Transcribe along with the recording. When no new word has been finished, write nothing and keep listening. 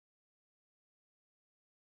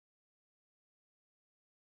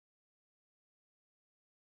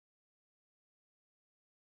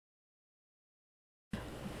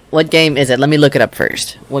What game is it? Let me look it up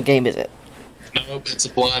first. What game is it? Nope, it's a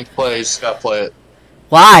blind play. You just gotta play it.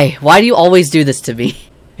 Why? Why do you always do this to me?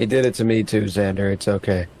 He did it to me too, Xander. It's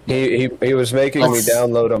okay. He was making me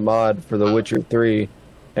download a mod for The Witcher 3,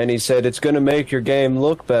 and he said it's gonna make your game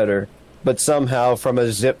look better, but somehow from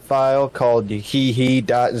a zip file called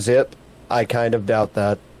hehe.zip, I kind of doubt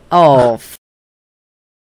that. Oh.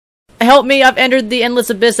 Help me! I've entered the endless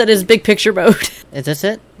abyss that is big picture mode. Is this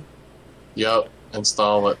it? Yup.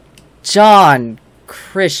 Install it. John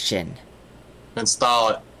Christian. Install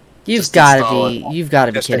it. You've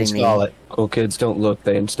gotta be kidding me. Install it. Cool kids don't look,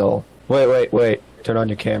 they install. Wait. Turn on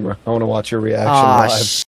your camera. I want to watch your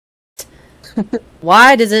reaction live.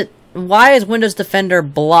 Why is Windows Defender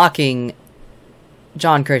blocking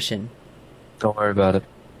John Christian? Don't worry about it.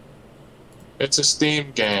 It's a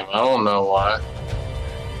Steam game. I don't know why.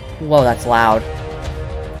 Whoa, that's loud.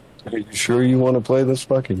 Are you sure you want to play this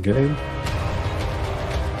fucking game?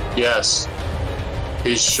 Yes.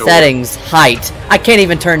 He's sure. Settings, height. I can't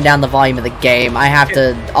even turn down the volume of the game. I have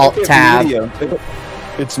to Alt-Tab.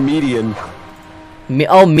 It's median.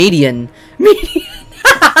 Median. Median.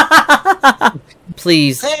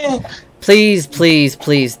 Please.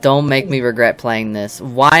 Please, don't make me regret playing this.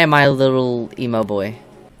 Why am I a little emo boy?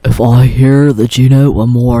 If I hear the G-note one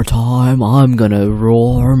more time, I'm gonna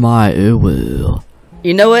roar my will.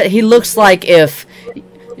 You know what? He looks like if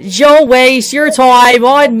Don't waste your time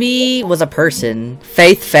on me was a person.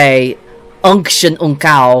 Faith Fei, Unction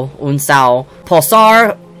Uncao, Unsao,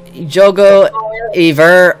 Posar, Jogo,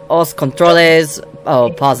 Iver, Os Controles.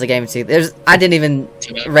 Oh, pause the game and see. I didn't even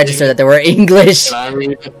register that there were English. Can I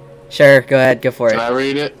read it? Sure, go ahead, go for it. Can I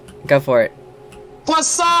read it? Go for it.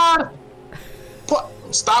 Posar!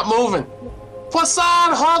 Stop moving.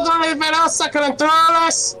 Posar, Hodor e Veros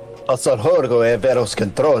Controles. Posar, Hodor e Veros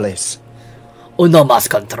Controles. Uno más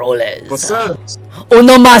controles. Posar.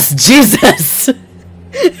 Uno más Jesus. Uno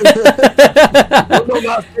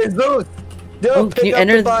más Jesus. Oh, can you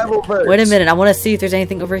enter the Bible verse? Wait a minute, I want to see if there's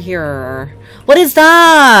anything over here. What is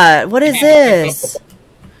that? What is this?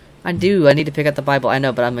 I need to pick up the Bible. I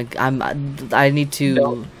know, but I need to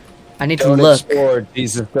look. Explore.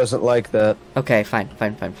 Jesus doesn't like that. Okay, fine. I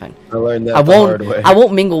learned that the hard way. I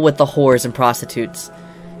won't mingle with the whores and prostitutes.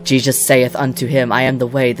 Jesus saith unto him, I am the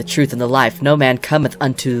way, the truth, and the life. No man cometh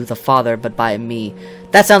unto the Father but by me.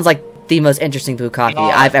 That sounds like the most interesting bukkake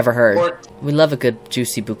I've ever heard. We love a good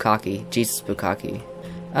juicy bukkake. Jesus bukkake.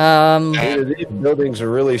 Either these buildings are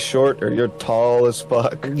really short or you're tall as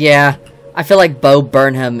fuck. Yeah. I feel like Bo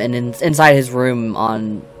Burnham and inside his room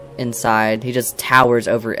inside. He just towers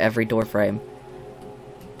over every door frame.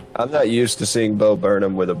 I'm not used to seeing Bo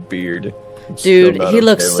Burnham with a beard. Dude, he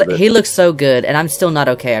looks so good, and I'm still not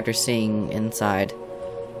okay after seeing inside.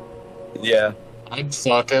 Yeah. I'd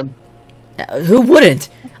fuck him. Who wouldn't?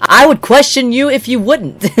 I would question you if you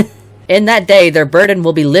wouldn't. In that day, their burden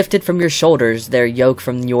will be lifted from your shoulders, their yoke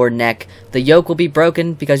from your neck. The yoke will be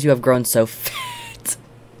broken because you have grown so fat.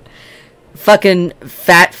 Fucking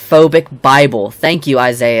fat-phobic Bible. Thank you,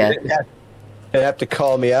 Isaiah. You have to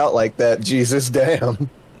call me out like that, Jesus, damn.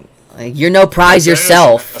 You're no prize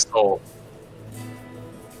yourself.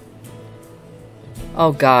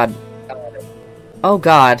 Oh god. Oh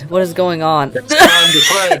god, what is going on? It's time to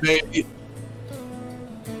play, baby.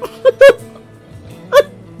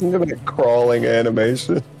 Look at the crawling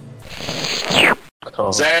animation.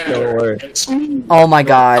 Xander, oh my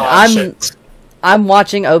god, I'm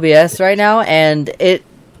watching OBS right now, and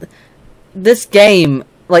this game,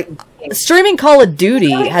 like, streaming Call of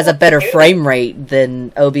Duty has a better frame rate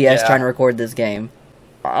than OBS trying to record this game.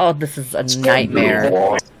 Oh, this is a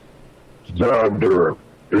nightmare. Xander,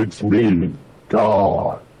 it's me,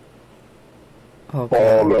 God. Okay.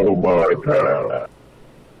 Follow my path.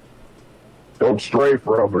 Don't stray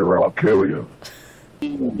from me or I'll kill you.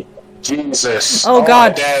 Jesus. Oh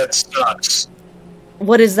god. Dad sucks.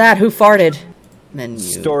 What is that? Who farted? Menu.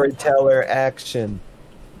 Storyteller action.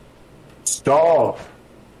 Stop.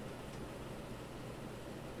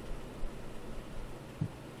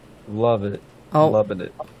 Love it. Oh. Loving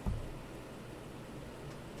it.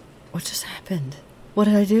 What just happened? What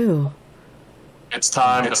did I do? It's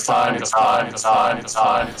time.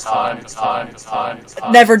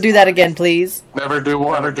 Never do that again, please. Never do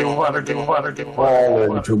one.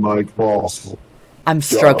 Fall into my cross. I'm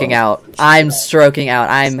stroking out.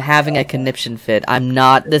 I'm having a conniption fit. I'm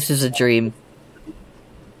not. This is a dream.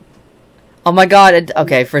 Oh my god.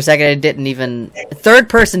 Okay, for a second it didn't even...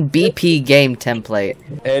 Third-person BP game template.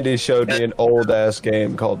 Andy showed me an old-ass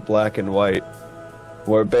game called Black and White.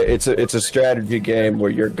 Where it's a strategy game where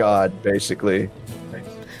you're God, basically.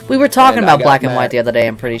 We were talking about Black and White the other day,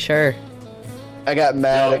 I'm pretty sure. I got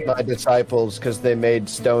mad at my disciples because they made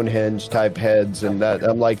Stonehenge type heads, and that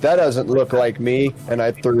I'm like, that doesn't look like me, and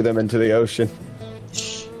I threw them into the ocean.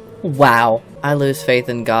 Wow, I lose faith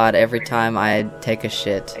in God every time I take a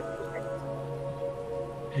shit.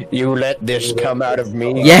 You let this come out of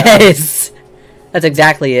me? Yes! That's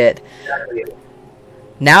exactly it.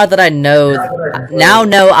 Now that I know, now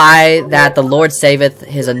know I that the Lord saveth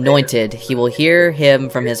his anointed, he will hear him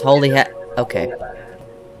from his holy okay.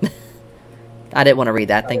 I didn't want to read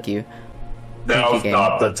that, thank you. Now's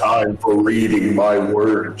not the time for reading my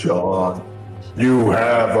word, John. You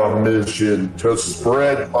have a mission to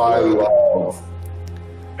spread my love.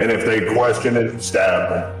 And if they question it,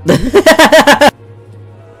 stab them.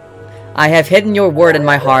 I have hidden your word in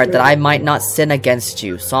my heart that I might not sin against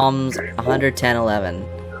you. Psalms 110:11.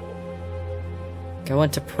 Go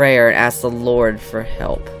into prayer and ask the Lord for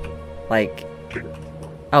help. Like,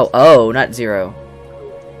 oh, not 0.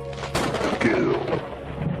 Kill.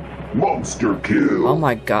 Monster kill. Oh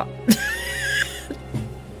my god.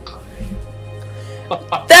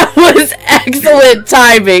 That was excellent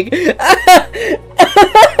timing.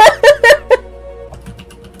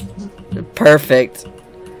 Perfect.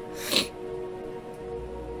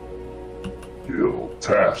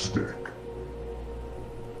 Kill-tastic.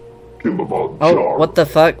 Kill them all. Oh, what the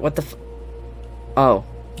fuck? What the oh.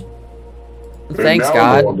 Thanks,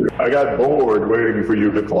 God. I got bored waiting for you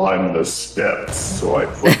to climb the steps, so I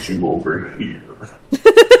put you over here.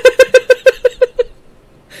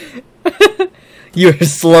 You're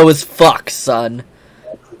slow as fuck, son.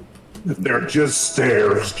 They're just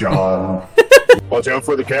stairs, John. Watch out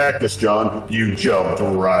for the cactus, John. You jumped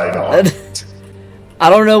right on it. I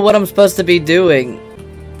don't know what I'm supposed to be doing.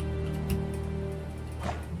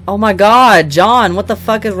 Oh my god, John, what the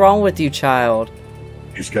fuck is wrong with you, child?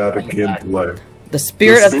 He's got a gimp leg. The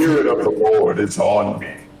spirit of the Lord is on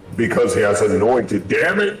me because he has anointed.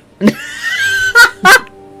 Damn it!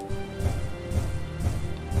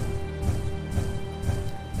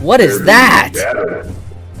 What is that?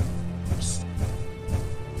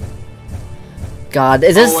 God,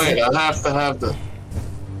 is this? Oh wait, I have to have the.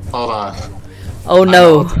 Hold on. Oh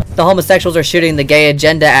no, the homosexuals are shooting the gay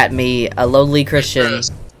agenda at me, a lowly Christian.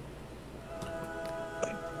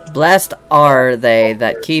 Blessed are they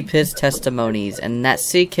that keep his testimonies and that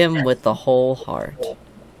seek him with the whole heart.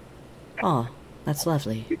 Aw, that's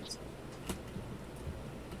lovely.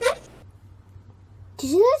 Did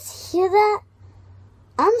you guys hear that?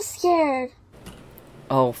 I'm scared.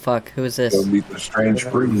 Oh fuck, who is this? Go meet the strange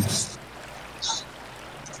priest.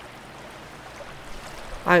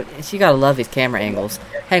 You gotta love these camera angles.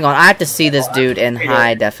 Hang on, I have to see this dude in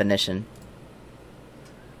high definition.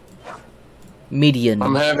 Median.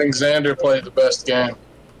 I'm having Xander play the best game.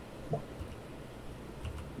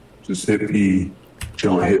 Just hit P.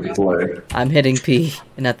 Don't hit play. I'm hitting P,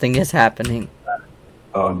 and nothing is happening.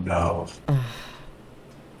 Oh no.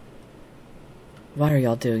 Why are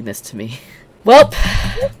y'all doing this to me? Welp!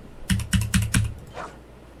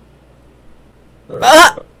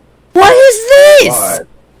 What is this? What?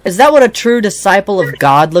 Is that what a true disciple of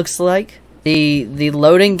God looks like? The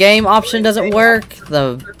loading game option doesn't work.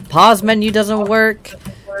 The pause menu doesn't work.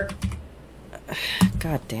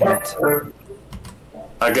 God damn it.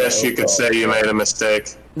 I guess you could say you made a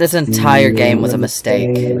mistake. This entire game was a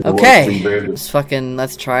mistake. Okay.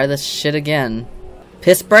 Let's try this shit again.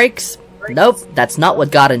 Piss breaks? Nope, that's not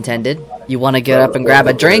what God intended. You want to get up and grab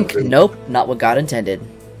a drink? Nope, not what God intended.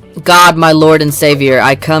 God, my Lord and Savior,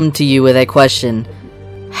 I come to you with a question.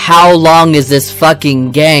 How long is this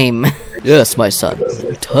fucking game? Yes, my son.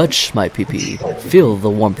 Touch my pee-pee. Feel the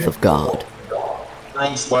warmth of God.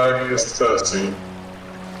 World's laggiest cutscene.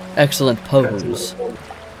 Excellent pose.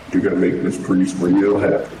 You're gonna make this priest real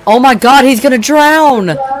happy. Oh my god, he's gonna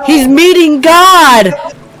drown! He's meeting God!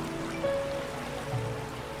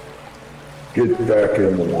 Get back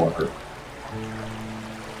in the water.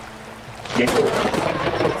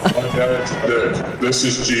 This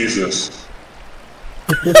is Jesus.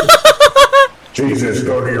 Jesus,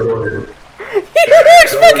 go to your order.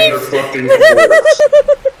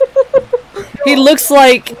 He looks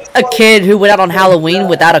like a kid who went out on Halloween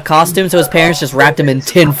without a costume, so his parents just wrapped him in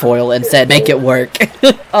tinfoil and said, make it work.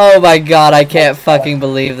 Oh my god, I can't fucking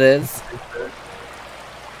believe this.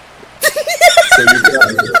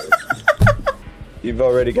 You've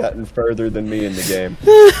already gotten further than me in the game.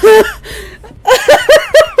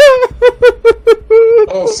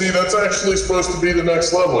 Oh, see, that's actually supposed to be the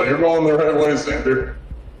next level. You're going the right way, Xander.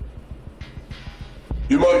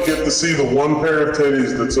 You might get to see the one pair of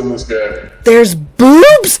titties that's in this game. There's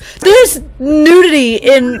boobs? There's nudity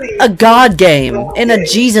in a God game, in a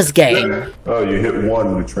Jesus game. Oh, you hit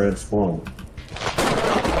one to transform.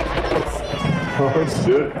 Oh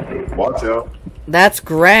shit! Watch out. That's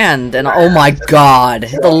grand, and oh my god,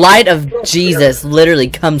 the light of Jesus literally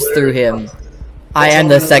comes through him. I am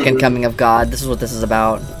the second coming of God. This is what this is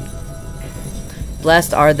about.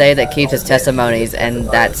 Blessed are they that keep his testimonies and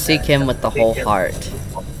that seek him with the whole heart.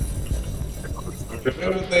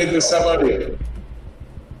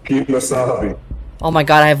 Oh my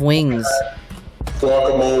god, I have wings.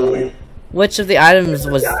 Guacamole. Which of the items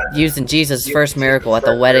was used in Jesus' first miracle at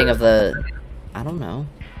the wedding of the... I don't know.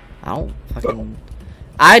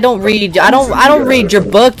 I don't read your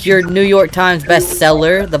book, your New York Times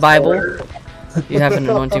bestseller, the Bible. You have an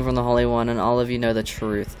anointing from the Holy One, and all of you know the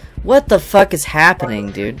truth. What the fuck is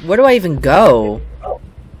happening, dude? Where do I even go?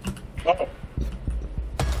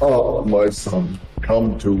 Oh, my son,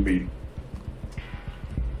 come to me.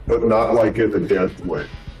 But not like in a death way.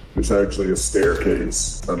 It's actually a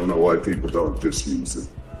staircase. I don't know why people don't just use it.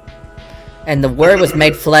 And the Word was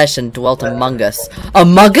made flesh and dwelt among us.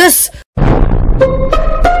 Among us?!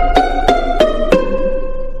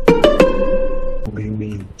 What do you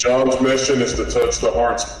mean? John's mission is to touch the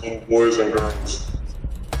hearts of little boys and girls.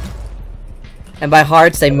 And by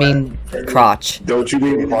hearts, they mean crotch. Don't you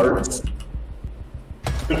mean hearts?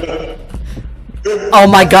 Oh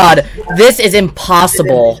my god, this is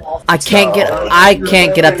impossible. I can't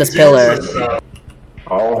get up this pillar.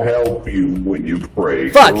 I'll help you when you pray.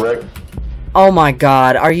 Fuck! Correct? Oh my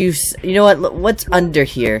god, are you... You know what? What's under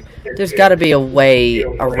here? There's gotta be a way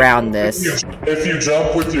around this. If you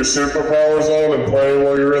jump with your superpowers on and play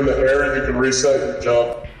while you're in the air, you can reset your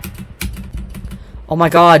jump. Oh my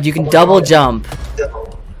god, you can double jump.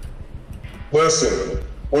 Listen,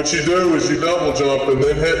 what you do is you double jump and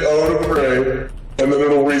then hit O to pray, and then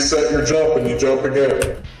it'll reset your jump and you jump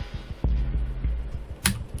again.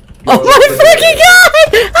 Oh my fucking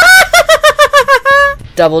god!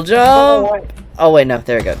 Double jump. Oh wait, no,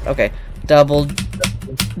 there we go. Okay, double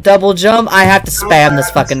jump. I have to spam this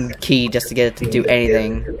fucking key just to get it to do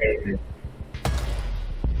anything.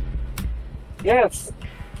 Yes.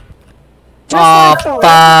 Oh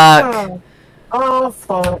fuck! Oh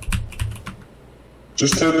fuck!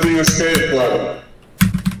 Just hit the escape button.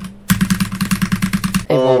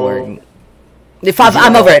 It won't work. If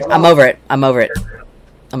I'm over it. I'm over it. I'm over it.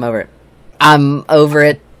 I'm over it. I'm over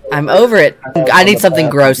it. I'm over it. I need something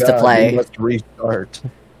gross to play. Let's restart.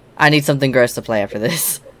 I need something gross to play after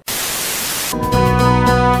this.